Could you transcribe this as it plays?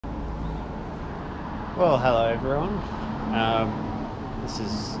Well, hello everyone. This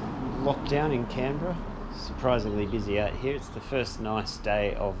is lockdown in Canberra. Surprisingly busy out here. It's the first nice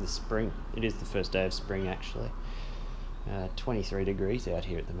day of the spring. It is the first day of spring actually. 23 degrees out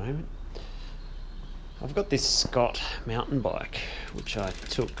here at the moment. I've got this Scott mountain bike which I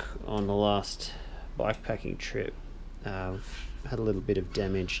took on the last bikepacking trip. I've had a little bit of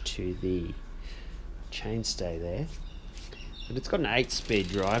damage to the chainstay there. But it's got an 8-speed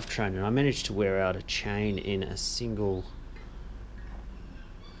drivetrain, and I managed to wear out a chain in a single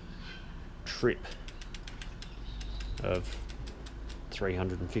trip of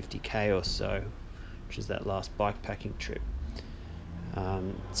 350k or so, which is that last bikepacking trip.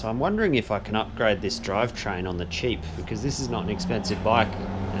 So I'm wondering if I can upgrade this drivetrain on the cheap, because this is not an expensive bike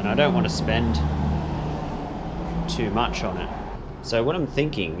and I don't want to spend too much on it. So what I'm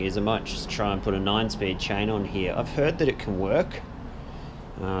thinking is I might just try and put a 9-speed chain on here. I've heard that it can work.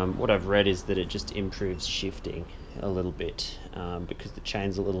 What I've read is that it just improves shifting a little bit because the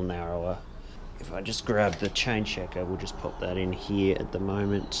chain's a little narrower. If I just grab the chain checker, we'll just pop that in here at the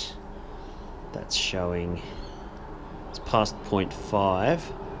moment. That's showing, it's past 0.5.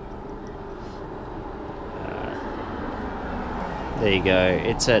 There you go,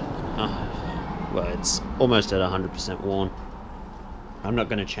 it's at, well, it's almost at 100% worn. I'm not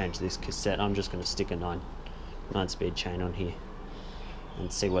going to change this cassette, I'm just going to stick a 9-speed chain on here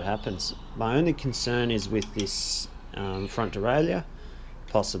and see what happens. My only concern is with this front derailleur.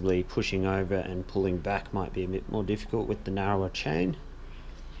 Possibly pushing over and pulling back might be a bit more difficult with the narrower chain.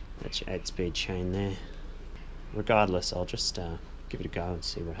 That's your 8-speed chain there. Regardless, I'll just give it a go and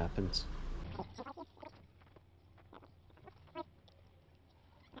see what happens.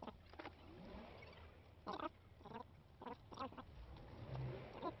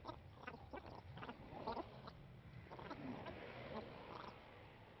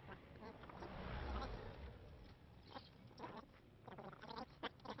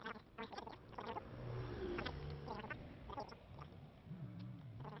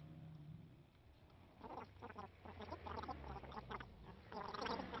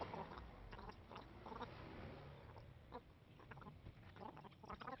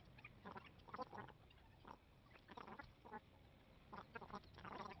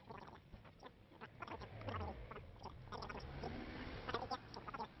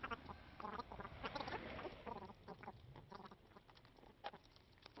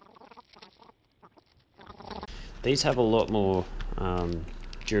 These have a lot more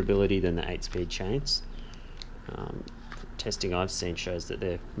durability than the 8-speed chains. Testing I've seen shows that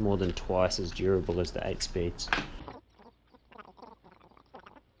they're more than twice as durable as the 8-speeds.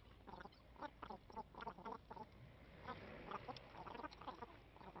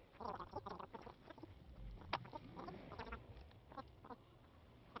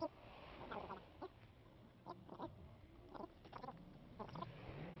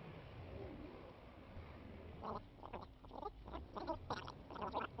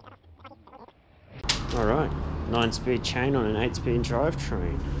 Alright, 9-speed chain on an 8-speed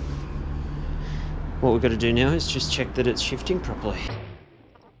drivetrain. What we've got to do now is just check that it's shifting properly.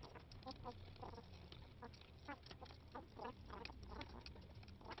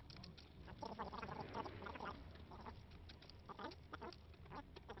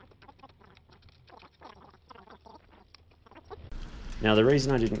 Now the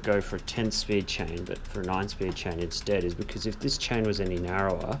reason I didn't go for a 10-speed chain but for a 9-speed chain instead is because if this chain was any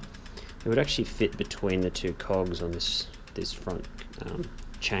narrower, it would actually fit between the two cogs on this front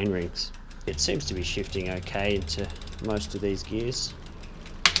chain rings. It seems to be shifting okay into most of these gears.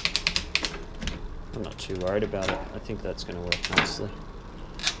 I'm not too worried about it. I think that's going to work nicely.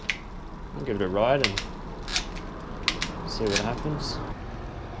 I'll give it a ride and see what happens.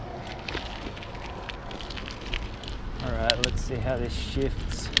 Alright, let's see how this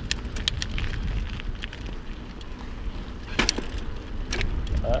shifts.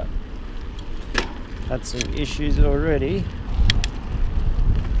 Had some issues already.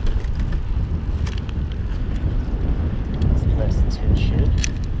 It's less tension.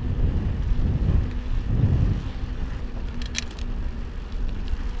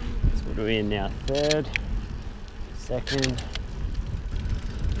 So what are we in now? Third, second,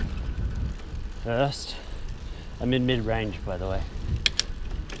 first. I'm in mid-range, by the way.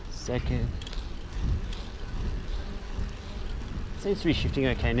 Second. Seems to be shifting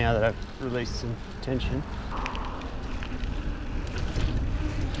okay now that I've released some tension.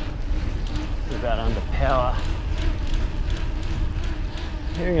 About under power.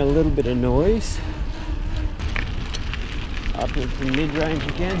 Hearing a little bit of noise. Up into mid-range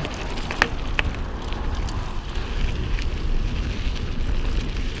again.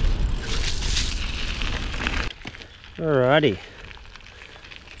 Alrighty,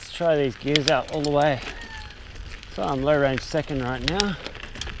 let's try these gears out all the way. So I'm low range second right now,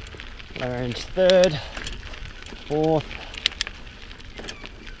 low range third, fourth,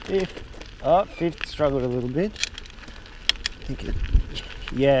 fifth. Oh, fifth struggled a little bit. I think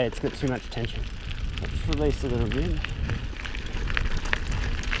it's got too much tension. Let's release a little bit.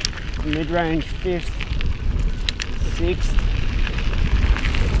 Mid-range fifth, sixth,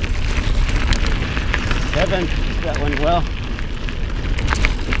 seventh. That went well.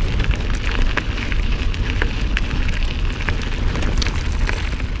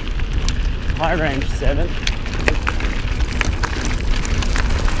 High range seventh.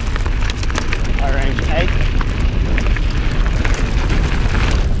 High range eighth.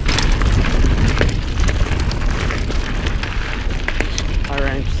 High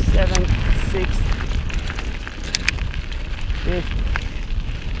range seventh, sixth, fifth.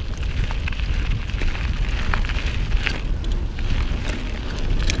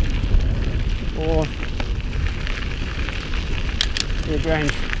 Fourth.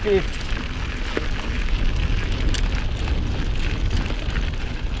 Mid-range fifth.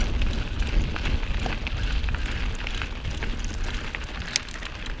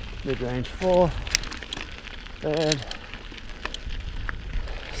 Mid-range fourth, third,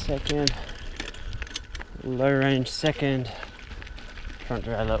 second, low range second. Front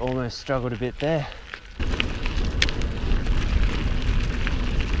derailleur almost struggled a bit there.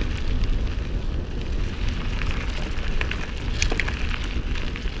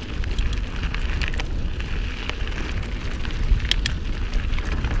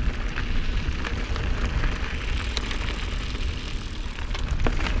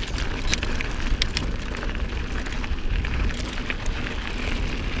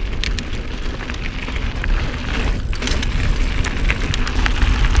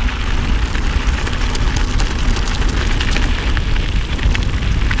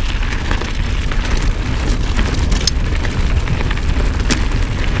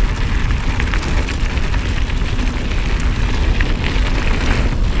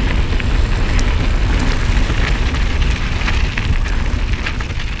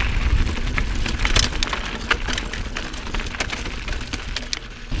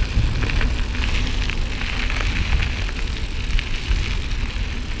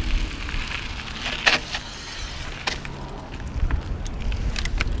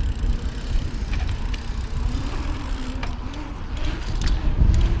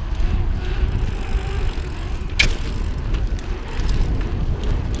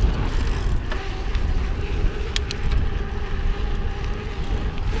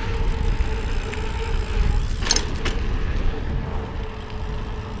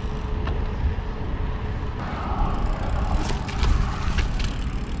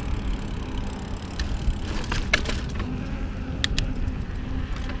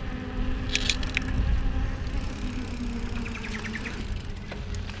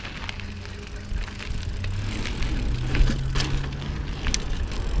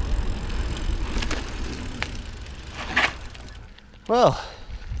 Well,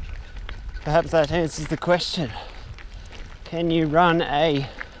 perhaps that answers the question. Can you run a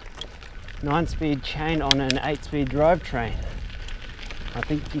 9-speed chain on an 8-speed drivetrain? I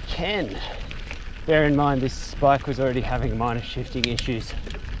think you can. Bear in mind this bike was already having minor shifting issues,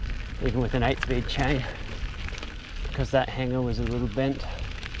 even with an 8-speed chain, because that hanger was a little bent.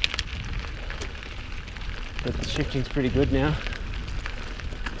 But the shifting's pretty good now,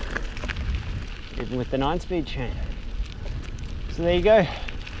 even with the 9-speed chain. So there you go,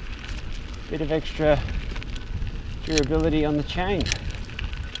 bit of extra durability on the chain.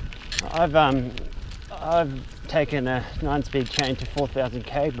 I've taken a 9-speed chain to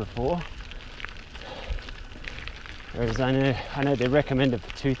 4,000k before, whereas I know they're recommended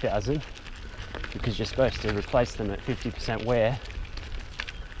for 2,000 because you're supposed to replace them at 50% wear.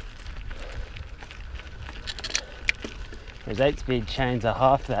 Whereas 8-speed chains are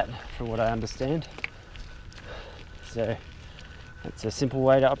half that, from what I understand. So that's a simple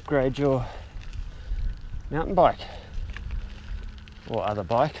way to upgrade your mountain bike or other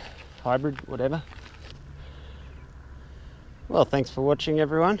bike, hybrid, whatever. Well, thanks for watching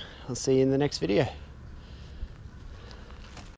everyone. I'll see you in the next video.